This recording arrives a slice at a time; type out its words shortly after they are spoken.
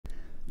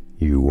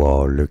You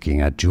are looking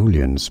at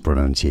Julian's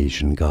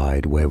pronunciation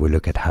guide, where we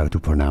look at how to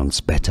pronounce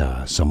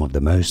better some of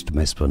the most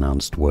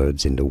mispronounced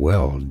words in the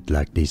world,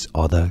 like this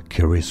other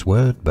curious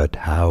word. But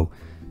how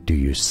do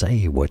you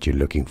say what you're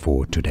looking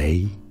for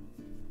today?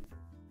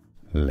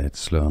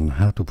 Let's learn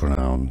how to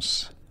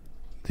pronounce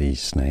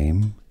this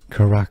name,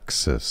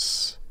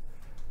 Caraxes.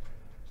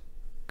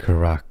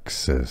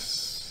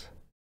 Caraxes.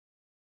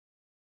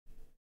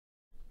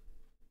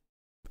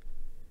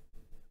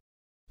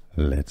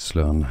 Let's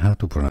learn how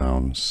to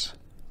pronounce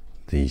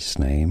this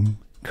name,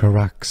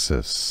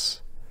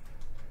 Caraxes.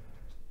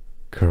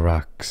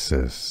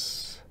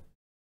 Caraxes.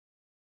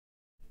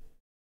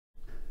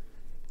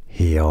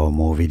 Here are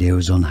more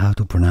videos on how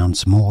to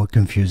pronounce more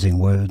confusing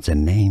words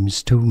and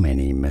names too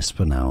many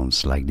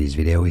mispronounced. Like this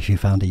video if you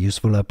found it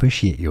useful. I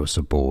appreciate your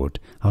support.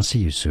 I'll see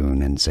you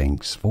soon and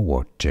thanks for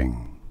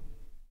watching.